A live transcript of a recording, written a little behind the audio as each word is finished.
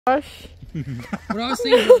Gosh. What I was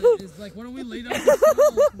thinking is like, why don't we lay down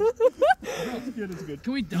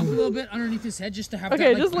Can we dump a little bit underneath his head just to have that,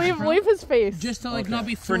 like, just leave his face. Just to like not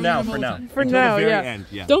be for now. For now, yeah. End,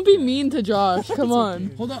 yeah. Don't be mean to Josh. Come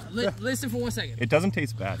on. Hold on. Listen for 1 second. It doesn't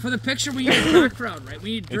taste bad. For the picture, we need a background, right?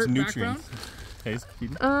 We need dirt background. Taste.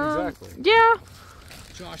 Exactly. Yeah.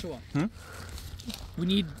 Joshua. We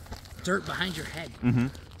need dirt behind your head.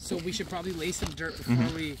 So we should probably lay some dirt before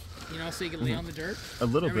we, so you can lay on the dirt. A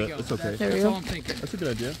little bit. It's okay. That's all I'm thinking. That's a good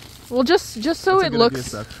idea. Well, just so it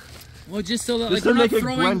looks. Well, just so that just like, to we're make not it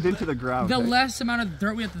throwing blend into the ground. The less amount of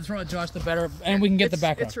dirt we have to throw at Josh, the better, and we can get the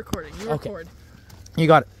background. It's recording. You record. You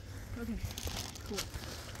got it. Okay. Cool.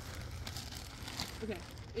 Okay.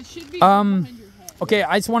 It should be behind your head. Okay,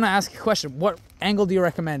 I just want to ask a question. What angle do you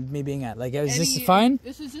recommend me being at? Like, is this fine?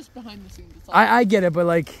 This is just behind the scenes. I get it, but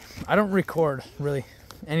like, I don't record really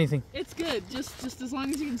anything. It's good. Just as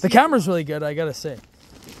long as you can see. The camera's really good, I gotta say.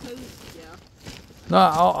 Because, yeah. No,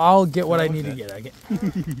 I'll get what I need to get.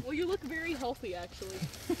 Well, you look very healthy, actually.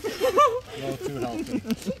 No, too healthy.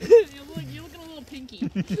 You're looking a little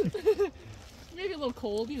pinky. Maybe a little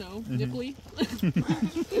cold, nipply.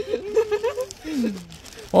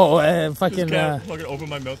 Oh, fucking. Fucking open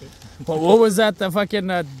my mouth. What was that? The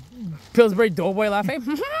fucking Pillsbury Doughboy laughing?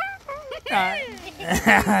 I'll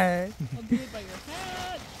do it by your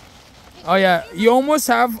hat. Oh yeah, you almost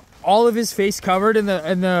have all of his face covered in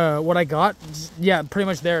the what I got. Yeah, pretty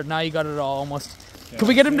much there. Now you got it all almost. Yeah, can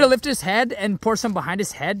we get him to lift his head and pour some behind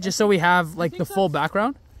his head just so we have like the full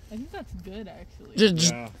background? I think that's good actually.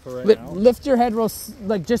 Just lift your head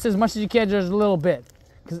like just as much as you can, just a little bit.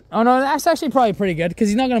 Oh no, that's actually probably pretty good because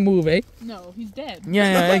he's not gonna move, eh? No, he's dead.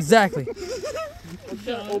 Yeah, exactly.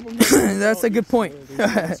 That's a good point.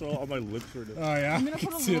 So all my lips are. Oh yeah, I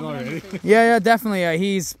can see it already. Yeah, definitely.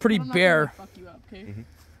 He's pretty bare. Fuck you up, okay?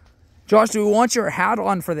 Josh, do we want your hat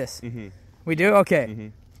on for this? We do?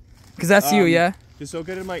 Okay. Because that's you, yeah? Just don't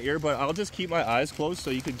get in my ear, but I'll just keep my eyes closed so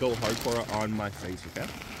you could go hardcore on my face, okay?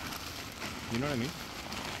 You know what I mean?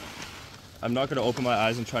 I'm not gonna open my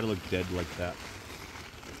eyes and try to look dead like that.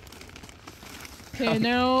 Okay,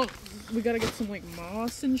 now we gotta get some like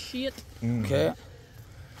moss and shit. Okay.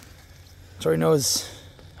 Tori knows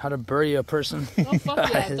how to bury a person. Oh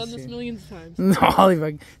fuck yeah, I've done this millions of times. No,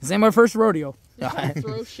 this ain't my first rodeo.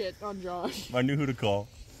 Throw shit on Josh. I knew who to call.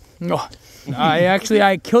 No,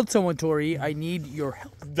 I killed someone, Tori. I need your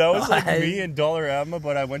help. That was like me and Dollarama,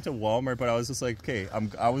 but I went to Walmart, but I was just like, okay,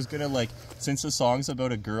 I was gonna like, since the song's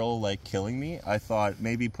about a girl like killing me, I thought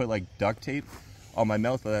maybe put like duct tape on my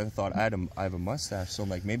mouth, but I thought I have a mustache, so I'm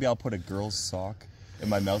like, maybe I'll put a girl's sock in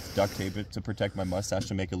my mouth, duct tape it to protect my mustache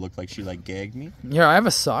to make it look like she like gagged me. Yeah, I have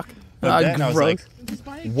a sock. But then I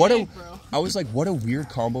was like, what a weird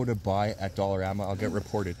combo to buy at Dollarama. I'll get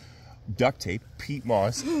reported. Duct tape, peat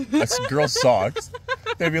moss, a girl's socks.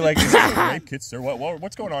 They'd be like, is this a rape kit, sir?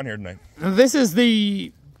 What's going on here tonight? This is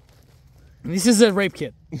a rape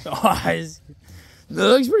kit. It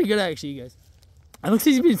looks pretty good actually, you guys. It looks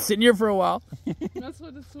like he's been sitting here for a while. That's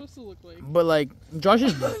what it's supposed to look like. But like, Josh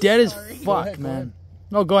is dead as fuck, man.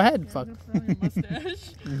 No, go ahead, fuck.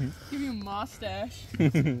 Mustache. Give me a mustache.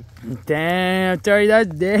 Damn, Tori, that's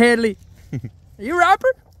deadly. Are you a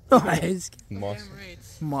rapper?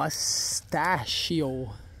 Mustachio.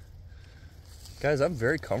 Guys, I'm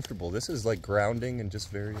very comfortable. This is like grounding and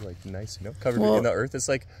just very like nice, covered in the earth. It's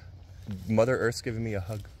like Mother Earth's giving me a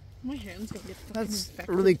hug. My hand's gonna get fucking That's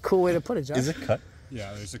infected. a really cool way to put it, Josh. Is it cut?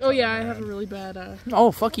 Yeah, there's a cut. Oh yeah, I have a really bad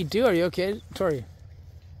Oh, fuck you do. Are you okay, Tori?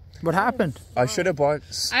 What happened? I should have bought...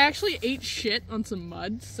 I actually ate shit on some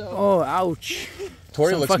mud, so... Oh, ouch.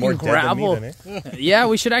 Tori looks more dead than me, doesn't it? Yeah,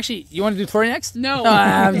 we should actually... You want to do Tori next? No.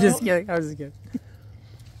 I'm just kidding. I was just kidding.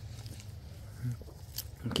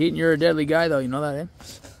 Kieden, you're a deadly guy, though. You know that, eh?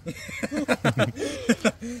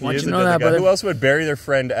 Why don't you know that, brother? Who else would bury their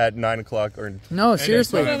friend at 9 o'clock? Or... No,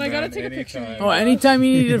 seriously. Hold on, I gotta take a picture of you. Oh, anytime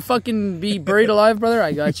you need to fucking be buried alive, brother,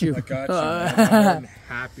 I got you. I got you. I'm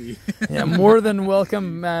happy. Yeah, more than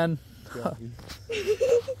welcome, man.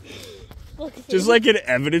 Just like an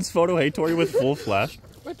evidence photo, hey, Tori, with full flash.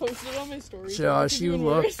 I posted it on my story. Josh, you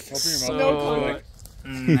look so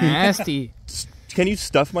nasty. Can you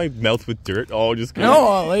stuff my mouth with dirt? Oh, just kidding.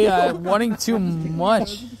 No, yeah, wanting too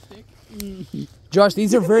much. Josh,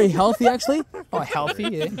 these are very healthy, actually. Oh, healthy,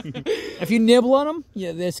 yeah. If you nibble on them,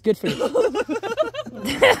 yeah, that's good for you.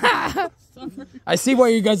 I see why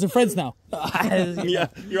you guys are friends now. Yeah,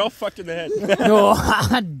 you're all fucked in the head. No,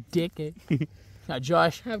 dick it. Now,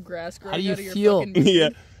 Josh, have grass growing how do you out of your feel? fucking... Yeah.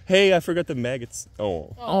 Hey, I forgot the maggots.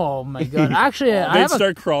 Oh. Oh my god. Actually, I They'd have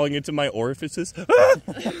start crawling into my orifices.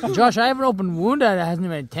 Josh, I have an open wound that hasn't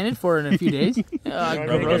been attended for in a few days.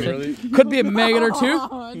 Really? Could be a maggot or two.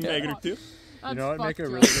 Oh, Negative 2. You know what? Make it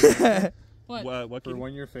fucked, really Josh. good. What? For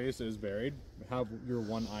when your face is buried, have your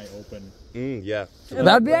one eye open. Yeah.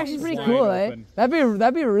 That'd be actually pretty Wide cool, eh? open.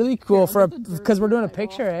 That'd be really cool for because we're doing a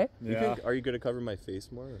picture, eh? You Yeah. think, are you gonna cover my face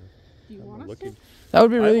more? Or? Do you I'm want us looking. to? That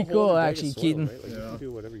would be I have really a whole cool, other bag of actually, soil, Keaton. right? Like, you Yeah. can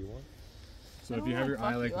do whatever you want. So if you have your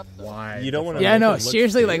eye like wide, You don't wanna- Yeah, no, make it look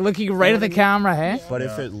seriously, fake. like looking right at the camera, eh? But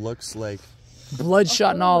if it looks like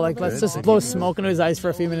Bloodshot and all, like let's just blow smoke into his eyes for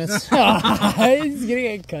a few minutes. He's getting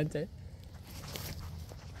a content.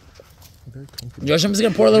 very comfortable. Josh, I'm just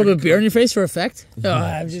gonna pour a little bit of beer in your face for effect. Oh,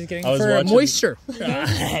 I'm just kidding. I was For watching- moisture.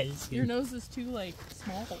 Your nose is too like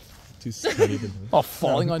small. Too skinny to Oh,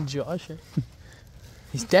 falling on Josh.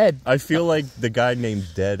 He's dead. I feel like the guy named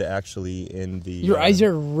Dead actually in the. Your eyes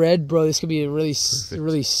are red, bro. This could be really,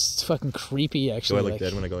 really fucking creepy. Do Actually, I look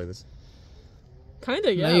dead when I go like this?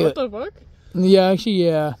 Kinda, yeah. No, you- What the fuck? Yeah, actually,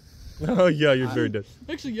 yeah, Oh yeah, you're very dead.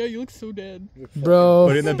 Actually, yeah, you look so dead. bro.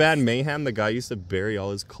 But in the band Mayhem, the guy used to bury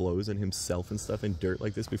all his clothes and himself and stuff in dirt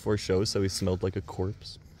like this before shows, so he smelled like a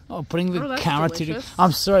corpse. Oh, putting the Oh, that's camera delicious. to.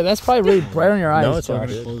 I'm sorry. That's probably really bright on your eyes. No, it's all Josh.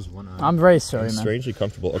 good. close one eye. I'm very sorry, man. Strangely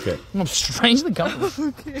comfortable. Okay, I'm strangely comfortable.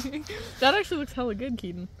 Okay. That actually looks hella good,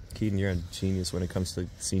 Keaton. Keaton, you're a genius when it comes to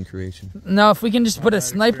scene creation. Now, if we can just put a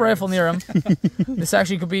sniper rifle near him, this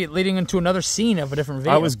actually could be leading into another scene of a different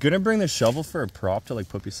video. I was gonna bring the shovel for a prop to like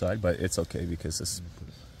put beside, but it's okay because this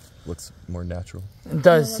looks more natural. It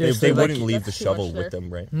does. They, seriously, they like- wouldn't leave the That's too shovel much with there. them,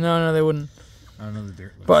 right? No, they wouldn't. I don't know the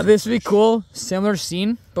dirt. But this would be cool. Similar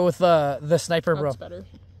scene, but with the sniper, bro. That's better.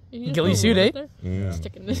 You Ghillie suit, eh?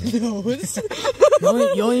 Stick in his nose.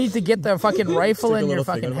 You only need to get the fucking rifle Stick a in your little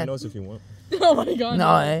thing fucking on my head. nose if you want. Oh my god.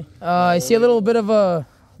 No, eh? I see a little bit of a,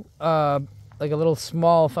 like a little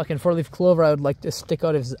small fucking four-leaf clover. I would like to stick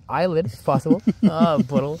out his eyelid, if possible.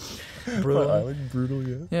 Brutal. Brutal,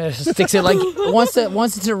 yeah. Yeah, it just sticks it like once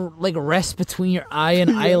it to like rest between your eye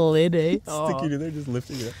and eyelid, eh? Stick you to there, just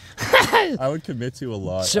lifting it up. I would commit to a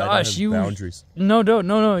lot. I don't Josh, have you- boundaries. No.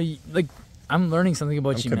 Like I'm learning something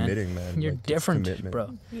about I'm you, man. committing, man. You're Like, it's different, commitment.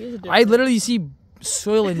 bro. He is a I literally see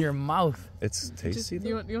soil in your mouth. It's tasty though.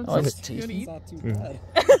 You want Oh, it's some? You want to eat? not too bad.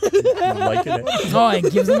 I'm liking it. Oh,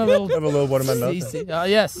 it gives them a little. I have a little one in my mouth.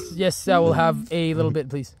 Yes, I will have a little bit,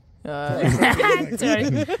 please.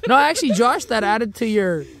 Sorry. No, actually, Josh, that added to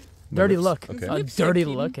your dirty look. Okay. A dirty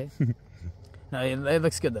look, eh? No, it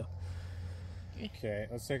looks good though. Okay,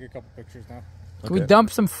 let's take a couple pictures now. Can we Okay. dump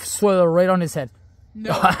some soil right on his head?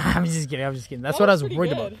 No. I'm just kidding. That's That what I was was pretty worried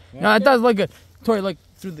good. about. No, it does look good. Tori, look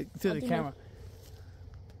through the think camera.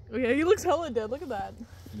 Oh yeah, he looks hella dead. Look at that.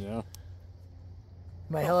 Yeah.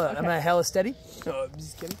 Am I hella steady? No, I'm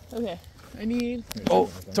just kidding. Okay. I need. Oh,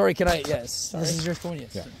 Tori, can I? Yes. This is your phone,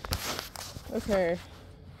 yes. Yeah. Okay.